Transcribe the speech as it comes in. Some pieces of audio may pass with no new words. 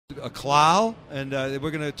Clal, and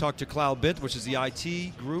we're going to talk to Clal Bit, which is the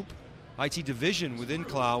IT group, IT division within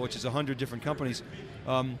Clal, which is 100 different companies.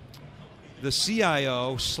 The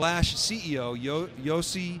CIO/CEO,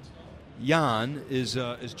 Yossi Jan, is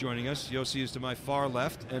joining us. Yossi is to my far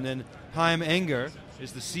left, and then Haim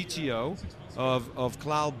is the CTO of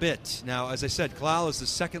Clal Bit. Now, as I said, Clal is the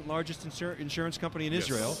second largest insurance company in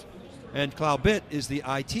Israel, and Clal Bit is the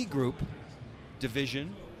IT group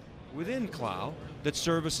division within Clal that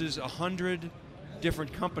services 100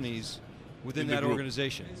 different companies within that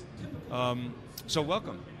organization. So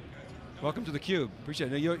welcome. Welcome to theCUBE.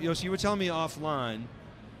 Appreciate it. Now, Yossi, you were telling me offline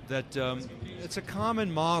that it's a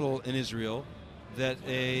common model in Israel that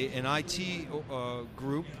an IT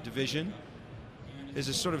group, division, is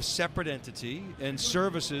a sort of separate entity and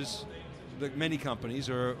services many companies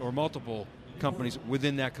or multiple companies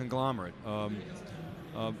within that conglomerate,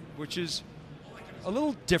 which is a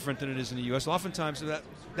little different than it is in the US. Oftentimes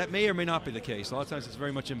that may or may not be the case. A lot of times it's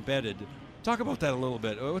very much embedded. Talk about that a little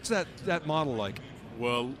bit. What's that model like?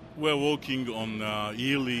 Well, we're working on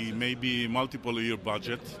yearly, maybe multiple year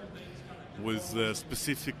budget with a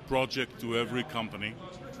specific project to every company.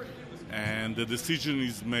 And the decision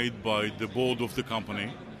is made by the board of the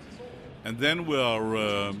company. And then we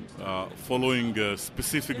are following a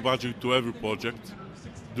specific budget to every project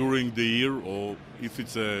during the year, or if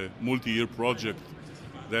it's a multi-year project,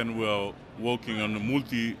 then we are working on a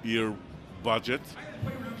multi-year budget.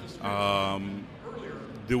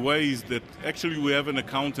 The way is that actually we have an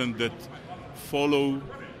accountant that follow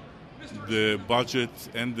the budget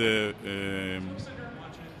and the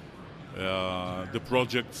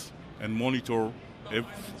projects and monitor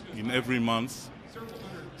in every month.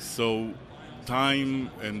 So time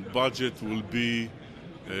and budget will be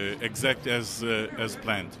exact as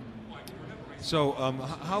planned. So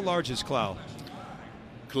how large is Clal?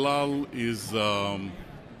 Clal is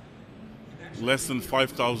less than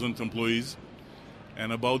 5,000 employees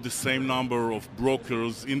and about the same number of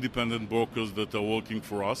brokers, independent brokers that are working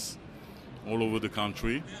for us all over the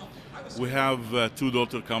country. We have two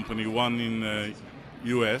daughter companies, one in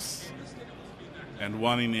US and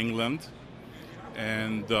one in England.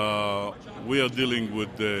 And we are dealing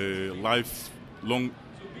with the life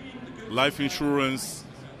insurance,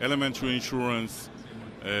 elementary insurance,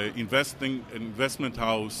 investment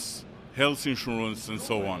house, health insurance, and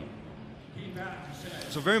so on.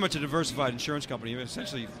 So very much a diversified insurance company.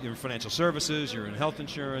 Essentially, you're in financial services, you're in health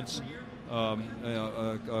insurance,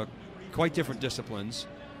 quite different disciplines.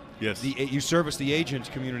 Yes. You service the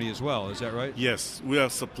agent community as well, is that right? Yes, we are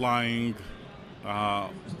supplying the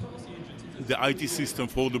IT system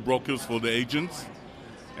for the brokers, for the agents,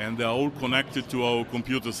 and they're all connected to our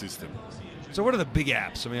computer system. So what are the big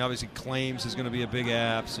apps? I mean, obviously claims is going to be a big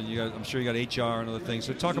apps, and I'm sure you got HR and other things.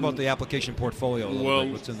 So talk about the application portfolio a little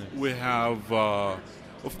bit. What's in there? We have,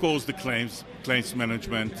 of course, the claims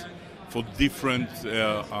management for different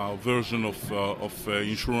version of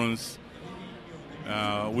insurance,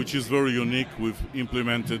 which is very unique. We've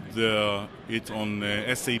implemented it on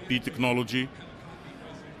SAP technology.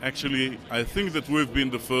 Actually, I think that we've been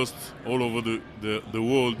the first all over the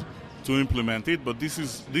world to implement it, but this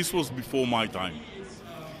was before my time.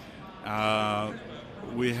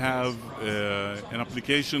 We have an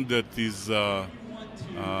application that is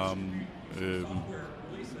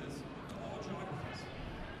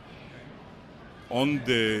on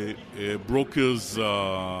the broker's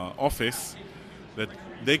office that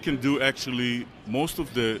they can do actually most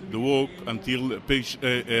of the work until a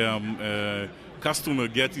customer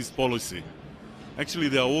gets his policy. Actually,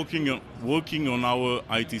 they are working on our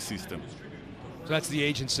IT system. So that's the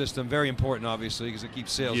agent system, very important, obviously, because it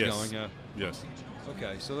keeps sales going. Yes.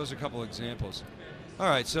 Okay, so those are a couple examples. All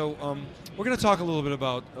right, so we're going to talk a little bit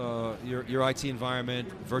about your IT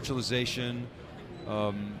environment, virtualization.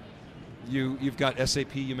 You've got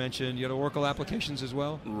SAP, you mentioned. You got Oracle applications as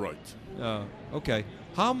well? Right. Okay.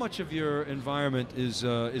 How much of your environment is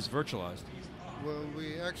virtualized? Well,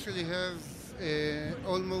 we actually have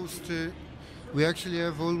almost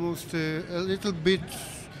a little bit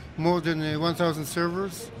more than 1,000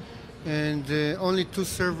 servers, and only 2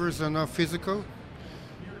 servers are now physical.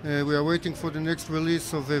 We are waiting for the next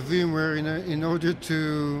release of VMware in order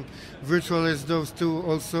to virtualize those 2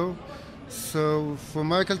 also. So for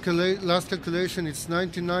my last calculation, it's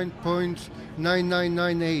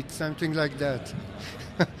 99.9998, something like that.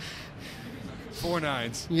 4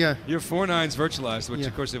 nines. Yeah. You're 4 nines virtualized, which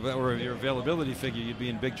of course, if that were your availability figure, you'd be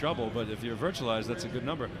in big trouble. But if you're virtualized, that's a good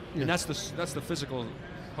number. Yeah. And that's the physical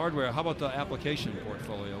hardware. How about the application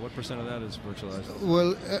portfolio? What % of that is virtualized?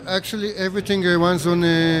 Well, actually, everything runs on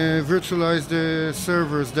virtualized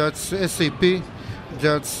servers. That's SAP.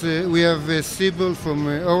 That's we have Siebel from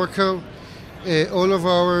Oracle, all of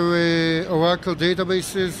our Oracle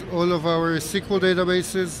databases, all of our SQL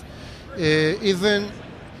databases,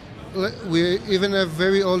 we even have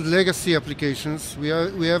very old legacy applications. We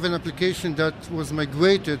have an application that was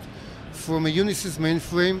migrated from a Unisys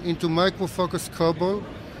mainframe into Micro Focus COBOL,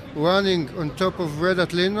 running on top of Red Hat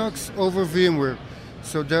Linux over VMware.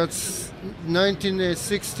 So that's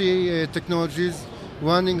 1960 technologies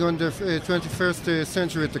running on the 21st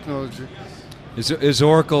century technology. Is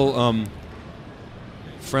Oracle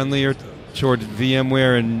friendlier toward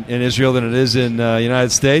VMware in Israel than it is in the United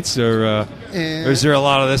States, or is there a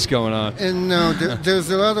lot of this going on? And no, there's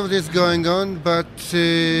a lot of this going on, but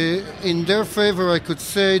in their favor I could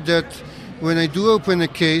say that when I do open a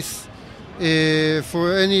case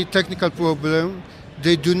for any technical problem,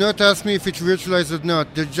 they do not ask me if it's virtualized or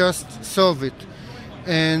not, they just solve it.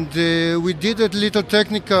 And we did a little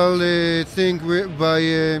technical thing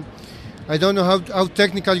by, I don't know how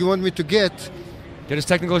technical you want me to get. Get as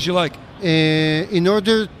technical as you like. In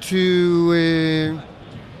order to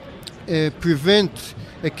prevent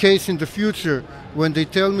a case in the future when they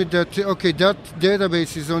tell me that, okay, that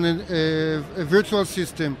database is on a virtual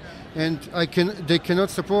system and they cannot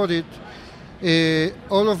support it,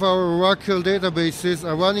 all of our Oracle databases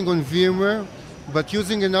are running on VMware, but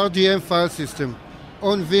using an RDM file system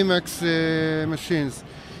on VMAX machines.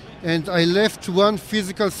 And I left one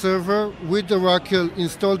physical server with Oracle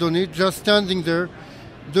installed on it, just standing there,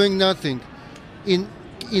 doing nothing. In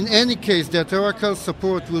any case that Oracle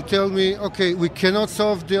support will tell me, okay, we cannot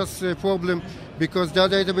solve this problem because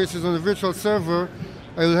that database is on a virtual server,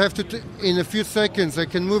 I will have to, in a few seconds, I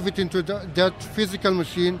can move it into that physical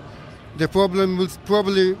machine. The problem will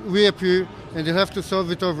probably reappear and they'll have to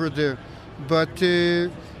solve it over there. But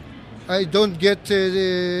I don't get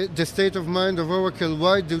the state of mind of Oracle.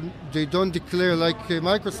 Why they don't declare, like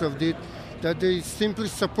Microsoft did, that they simply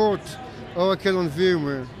support Oracle on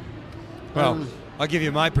VMware? Well, I'll give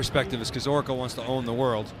you my perspective. Is because Oracle wants to own the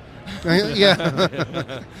world.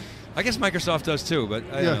 Yeah. I guess Microsoft does too, but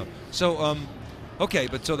I don't know. So, okay,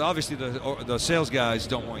 but so obviously the sales guys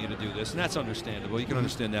don't want you to do this, and that's understandable. You can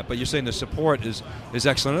understand that. But you're saying the support is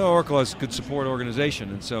excellent. Oracle has a good support organization,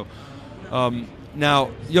 and so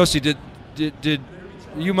now, Yossi, did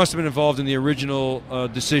you must have been involved in the original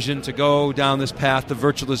decision to go down this path to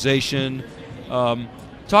virtualization.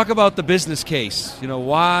 Talk about the business case. You know,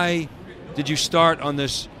 why did you start on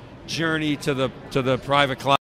this journey to the private cloud?